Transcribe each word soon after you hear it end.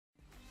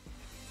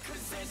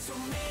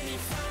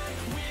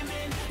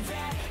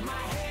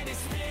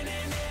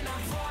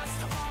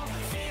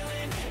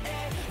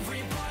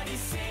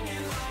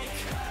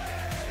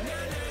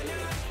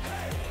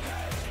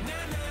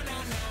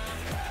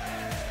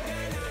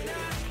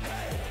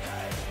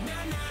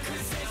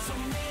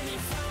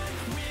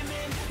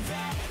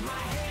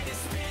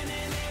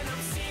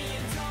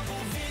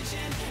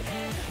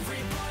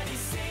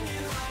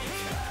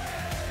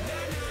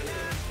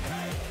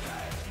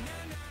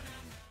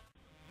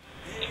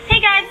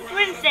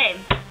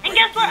And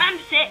guess what? I'm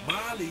sick.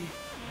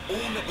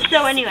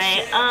 So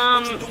anyway,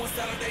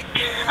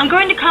 I'm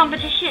going to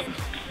competition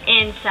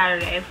on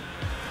Saturday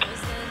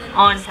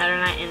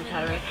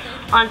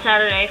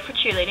for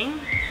cheerleading.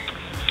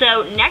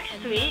 So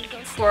next week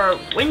for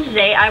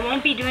Wednesday, I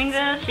won't be doing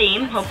the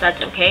theme. Hope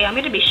that's okay. I'm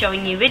going to be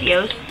showing you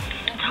videos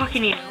and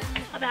talking to you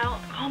about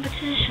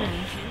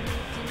competitions,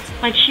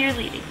 my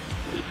cheerleading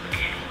week.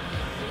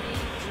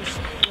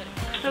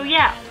 So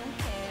yeah.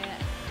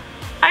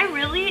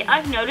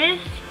 I've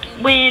noticed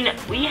when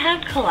we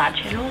have collab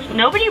channels,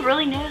 nobody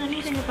really knows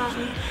anything about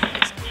me.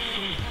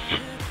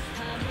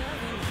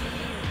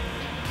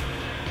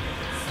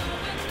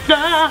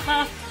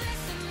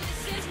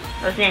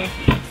 Okay,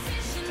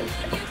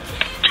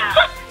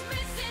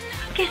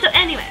 so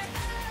anyway,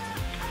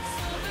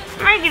 I'm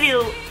gonna give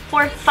you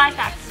 5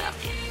 facts about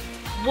me.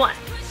 1,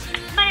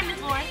 my name is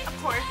Lauren, of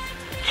course.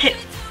 2,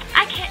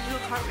 I can't do a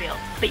cartwheel,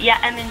 but yeah,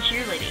 I'm in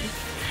cheerleading.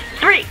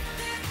 3,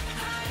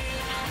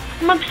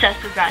 I'm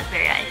obsessed with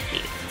raspberry iced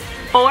tea.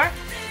 4,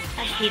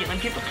 I hate it when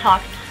people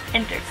talk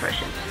in 3rd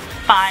person.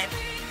 5,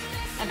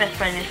 my best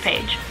friend is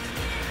Paige.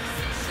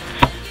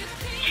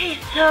 Okay,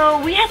 so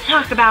we had to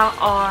talk about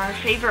our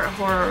favorite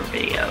horror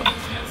video.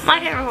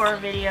 My favorite horror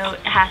video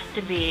has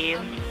to be...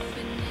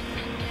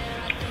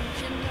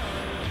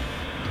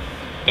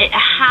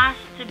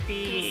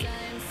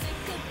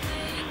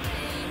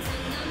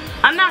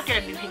 I'm not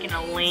going to be picking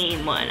a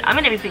lame one. I'm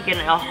going to be picking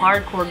a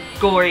hardcore,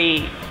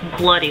 gory,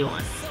 bloody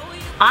one.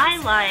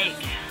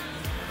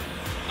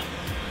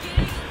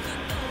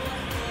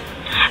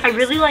 I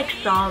really like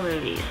Saw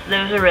movies.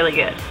 Those are really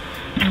good.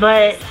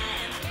 But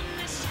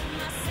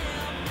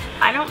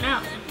I don't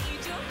know.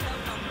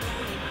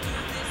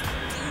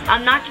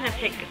 I'm not gonna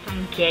pick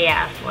some gay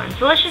ass one.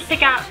 So let's just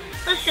pick, I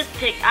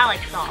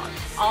like Saws.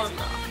 All the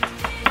Saws.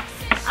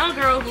 I'm a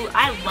girl who,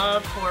 I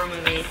love horror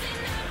movies.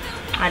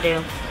 I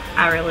do.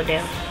 I really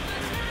do.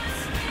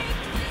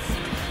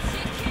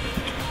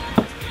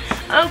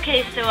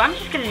 Okay, so I'm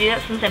just gonna do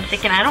that since I'm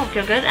sick and I don't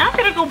feel good. And I'm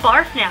gonna go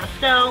barf now,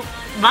 so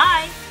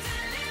bye.